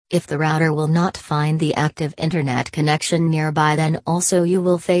If the router will not find the active internet connection nearby, then also you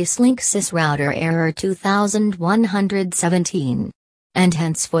will face Linksys router error 2117. And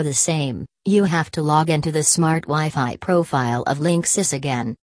hence for the same, you have to log into the smart Wi-Fi profile of Linksys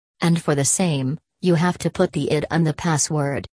again. And for the same, you have to put the ID and the password.